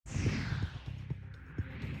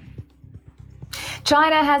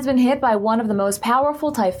China has been hit by one of the most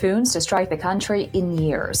powerful typhoons to strike the country in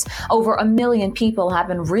years. Over 1 million people have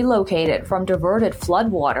been relocated from diverted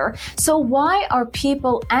floodwater. So why are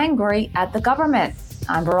people angry at the government?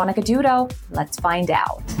 I'm Veronica Dudo. Let's find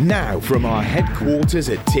out. Now from our headquarters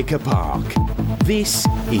at Ticker Park, this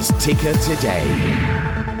is Ticker Today.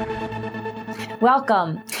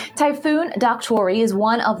 Welcome. Typhoon Doksuri is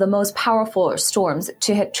one of the most powerful storms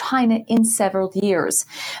to hit China in several years.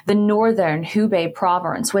 The northern Hebei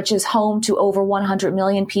province, which is home to over 100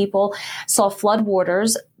 million people, saw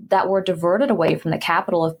floodwaters that were diverted away from the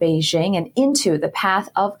capital of Beijing and into the path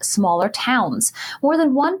of smaller towns. More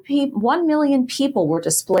than 1 million people were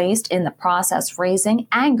displaced in the process, raising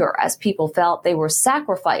anger as people felt they were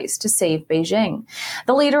sacrificed to save Beijing.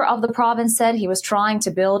 The leader of the province said he was trying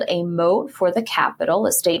to build a moat for the capital,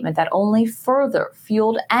 a statement that only further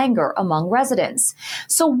fueled anger among residents.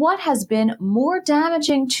 So what has been more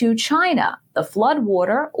damaging to China, the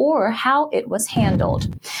floodwater or how it was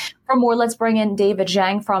handled? For more, let's bring in David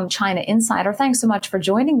Zhang from China Insider. Thanks so much for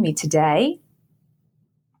joining me today.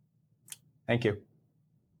 Thank you.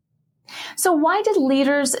 So why did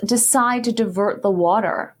leaders decide to divert the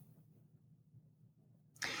water?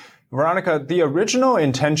 Veronica, the original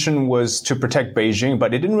intention was to protect Beijing,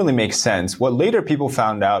 but it didn't really make sense. What later people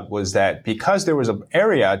found out was that because there was an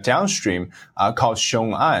area downstream called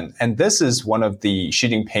Xiong'an, and this is one of the Xi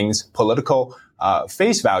Jinping's political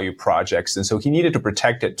face value projects, and so he needed to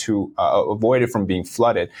protect it to avoid it from being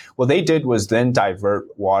flooded. What they did was then divert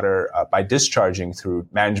water by discharging through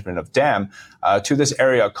management of dam to this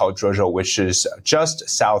area called Zhezhou, which is just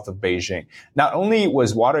south of Beijing. Not only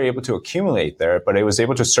was water able to accumulate there, but it was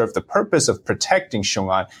able to serve the purpose of protecting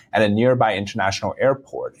Xiong'an and a nearby international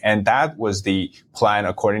airport. And that was the plan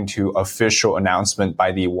according to official announcement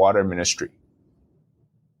by the Water Ministry.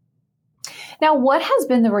 Now, what has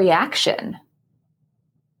been the reaction?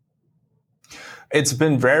 It's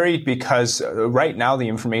been varied because right now the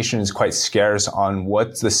information is quite scarce on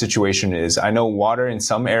what the situation is. I know water in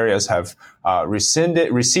some areas have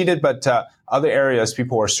receded, but other areas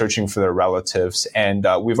people are searching for their relatives. And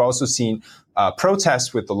we've also seen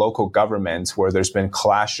protests with the local governments where there's been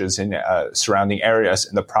clashes in surrounding areas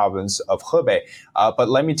in the province of Hebei. But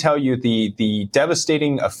let me tell you, the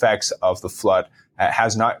devastating effects of the flood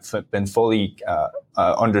has not been fully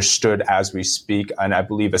understood as we speak, and I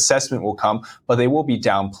believe assessment will come, but they will be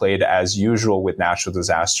downplayed as usual with natural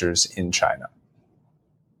disasters in China.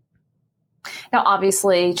 Now,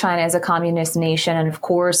 obviously, China is a communist nation, and of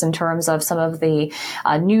course, in terms of some of the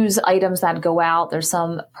news items that go out, there's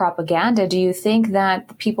some propaganda. Do you think that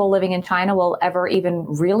the people living in China will ever even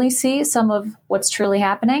really see some of what's truly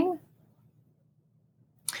happening?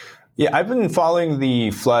 Yeah, I've been following the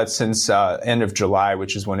flood since end of July,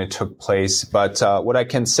 which is when it took place. But what I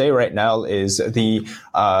can say right now is the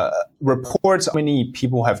reports how many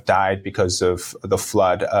people have died because of the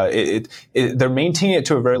flood. They're maintaining it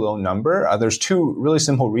to a very low number. There's two really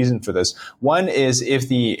simple reasons for this. One is if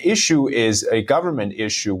the issue is a government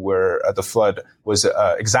issue where the flood was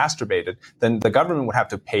exacerbated, then the government would have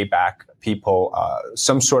to pay back people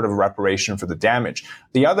some sort of reparation for the damage.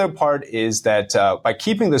 The other part is that by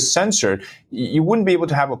keeping this censored, you wouldn't be able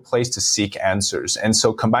to have a place to seek answers. And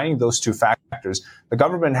so combining those two factors, the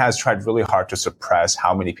government has tried really hard to suppress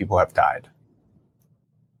how many people have died.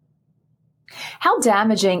 How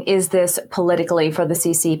damaging is this politically for the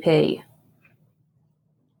CCP?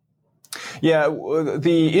 Yeah,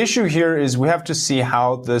 the issue here is we have to see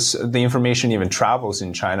how the information even travels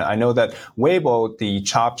in China. I know that Weibo, the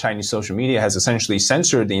top Chinese social media, has essentially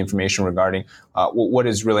censored the information regarding what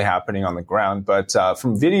is really happening on the ground. But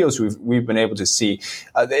from videos we've been able to see,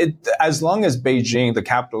 as long as Beijing, the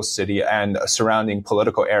capital city, and surrounding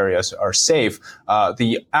political areas are safe,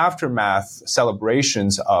 the aftermath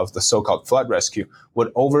celebrations of the so-called flood rescue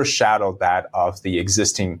would overshadow that of the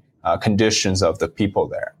existing conditions of the people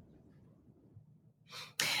there.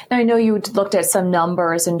 Now, I know you looked at some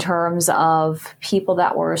numbers in terms of people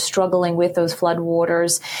that were struggling with those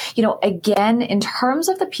floodwaters. You know, again, in terms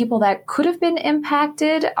of the people that could have been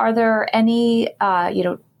impacted, are there any,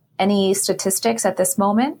 any statistics at this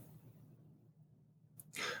moment?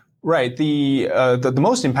 Right. The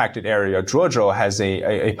most impacted area, Zhuozhou, has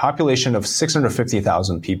a population of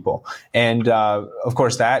 650,000 people. And, of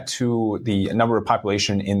course, that to the number of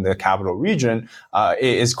population in the capital region,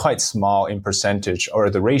 is quite small in percentage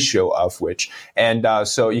or the ratio of which. And,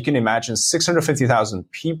 so you can imagine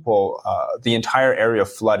 650,000 people, the entire area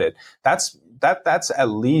flooded. That's at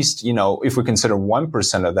least, if we consider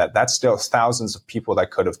 1% of that, that's still thousands of people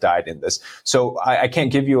that could have died in this. So I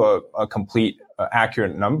can't give you a complete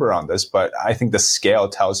accurate number on this, but I think the scale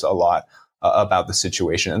tells a lot about the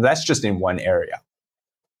situation. And that's just in one area.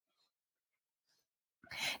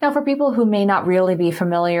 Now, for people who may not really be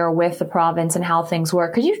familiar with the province and how things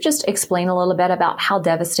work, could you just explain a little bit about how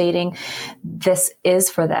devastating this is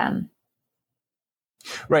for them?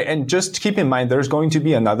 Right. And just keep in mind, there's going to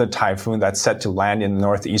be another typhoon that's set to land in the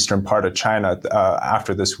northeastern part of China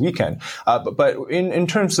after this weekend. But in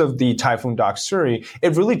terms of the Typhoon Doksuri,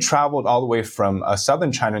 it really traveled all the way from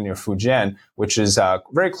southern China near Fujian, which is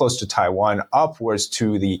very close to Taiwan, upwards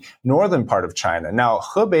to the northern part of China. Now,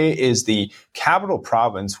 Hebei is the capital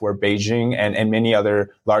province where Beijing and many other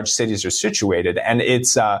large cities are situated. And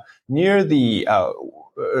it's near the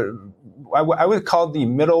I would call the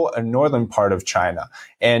middle and northern part of China.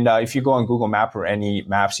 And if you go on Google Map or any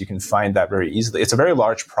maps, you can find that very easily. It's a very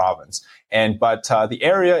large province. But the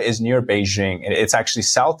area is near Beijing. It's actually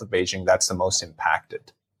south of Beijing that's the most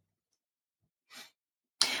impacted.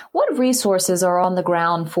 What resources are on the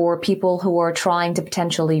ground for people who are trying to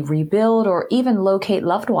potentially rebuild or even locate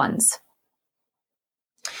loved ones?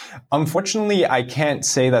 Unfortunately, I can't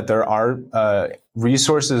say that there are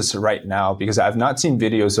resources right now because I've not seen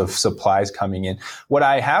videos of supplies coming in. What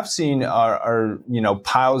I have seen are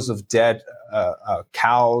piles of dead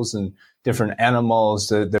cows and different animals.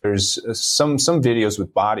 There's some videos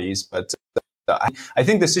with bodies, but I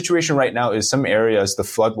think the situation right now is some areas the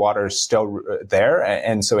flood water is still there,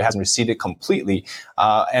 and so it hasn't receded completely.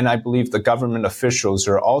 And I believe the government officials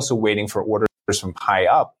are also waiting for orders from high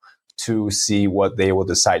up to see what they will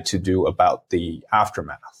decide to do about the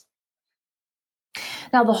aftermath.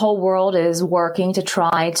 Now, the whole world is working to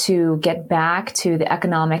try to get back to the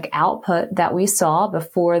economic output that we saw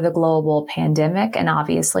before the global pandemic. And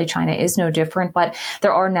obviously, China is no different, but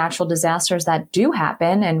there are natural disasters that do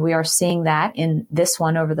happen. And we are seeing that in this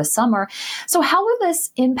one over the summer. So how will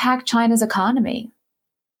this impact China's economy?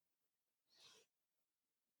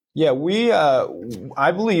 Yeah,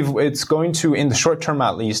 I believe it's going to, in the short term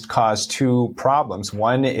at least, cause two problems.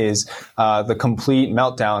 One is the complete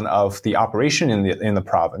meltdown of the operation in the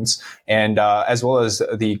province, and as well as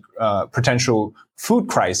the potential food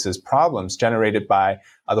crisis problems generated by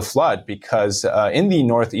the flood, because in the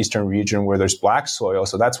northeastern region where there's black soil,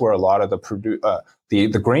 so that's where a lot of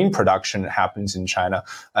the grain production happens in China.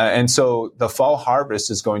 And so the fall harvest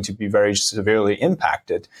is going to be very severely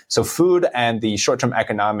impacted. So food and the short-term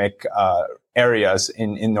economic areas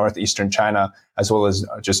in northeastern China, as well as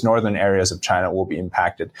just northern areas of China, will be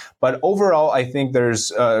impacted. But overall, I think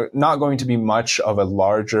there's not going to be much of a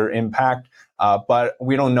larger impact. But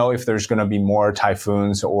we don't know if there's going to be more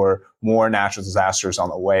typhoons or more natural disasters on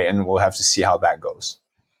the way, and we'll have to see how that goes.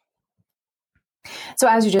 So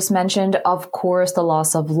as you just mentioned, of course, the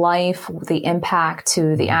loss of life, the impact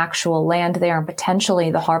to the actual land there, and potentially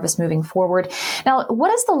the harvest moving forward. Now,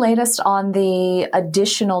 what is the latest on the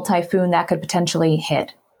additional typhoon that could potentially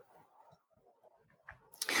hit?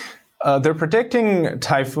 They're predicting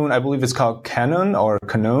typhoon, I believe it's called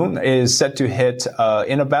Kanun, is set to hit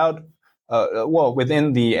in about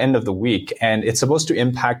within the end of the week, and it's supposed to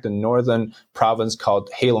impact the northern province called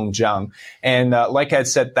Heilongjiang. And like I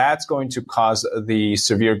said, that's going to cause the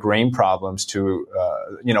severe grain problems to,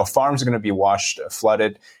 farms are going to be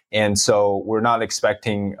flooded. And so we're not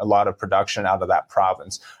expecting a lot of production out of that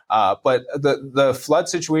province. But the flood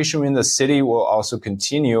situation in the city will also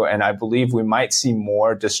continue, and I believe we might see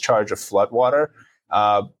more discharge of flood water,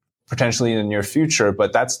 potentially in the near future.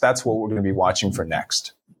 But that's what we're going to be watching for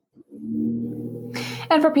next.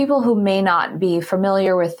 And for people who may not be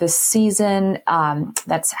familiar with this season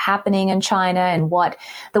that's happening in China and what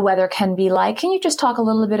the weather can be like, can you just talk a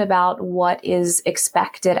little bit about what is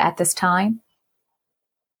expected at this time?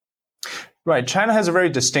 Right. China has a very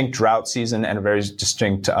distinct drought season and a very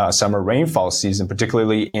distinct summer rainfall season,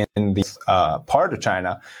 particularly in the part of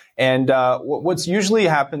China. And what's usually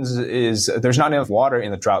happens is there's not enough water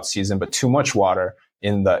in the drought season, but too much water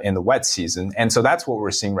in the wet season. And so that's what we're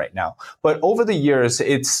seeing right now. But over the years,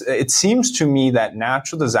 it seems to me that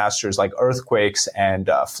natural disasters like earthquakes and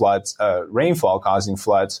floods, rainfall causing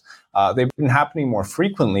floods, they've been happening more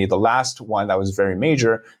frequently. The last one that was very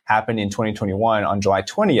major happened in 2021 on July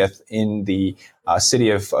 20th in the city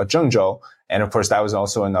of Zhengzhou. And of course, that was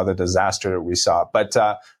also another disaster we saw. But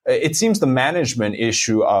it seems the management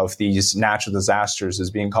issue of these natural disasters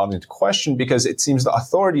is being called into question because it seems the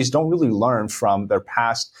authorities don't really learn from their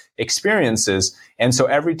past experiences. And so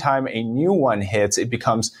every time a new one hits, it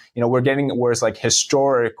becomes, we're getting words like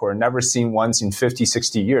historic or never seen once in 50,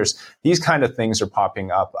 60 years. These kind of things are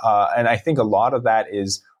popping up. And I think a lot of that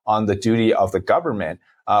is on the duty of the government.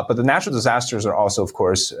 But the natural disasters are also, of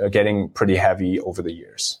course, getting pretty heavy over the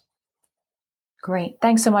years. Great.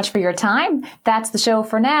 Thanks so much for your time. That's the show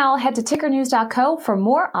for now. Head to tickernews.co for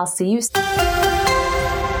more. I'll see you soon.